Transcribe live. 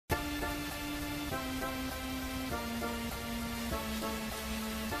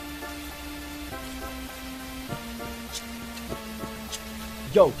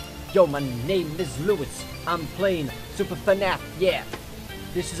Yo, my name is Lewis. I'm playing Super FNaF, yeah.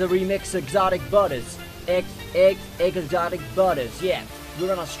 This is a remix of Exotic Butters. Exotic Butters, yeah.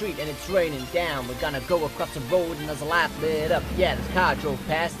 We're on a street and it's raining down. We're gonna go across the road and there's a light lit up. Yeah, this car drove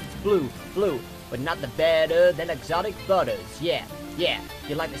past, it's blue, but not the better than Exotic Butters. Yeah. If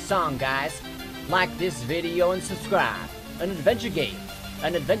you like the song, guys, like this video and subscribe. An adventure game.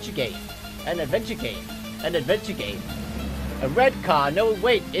 A red car, no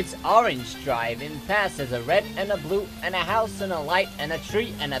wait, it's orange, driving past. There's a red and a blue and a house and a light and a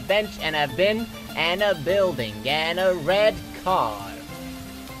tree and a bench and a bin and a building and a red car.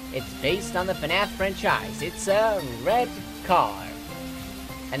 It's based on the FNaF franchise. It's a red car.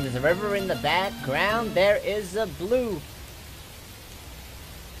 And there's a river in the background. There is a blue.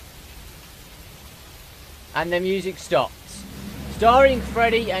 And the music stops. Starring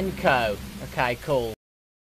Freddy and Co. Okay, cool.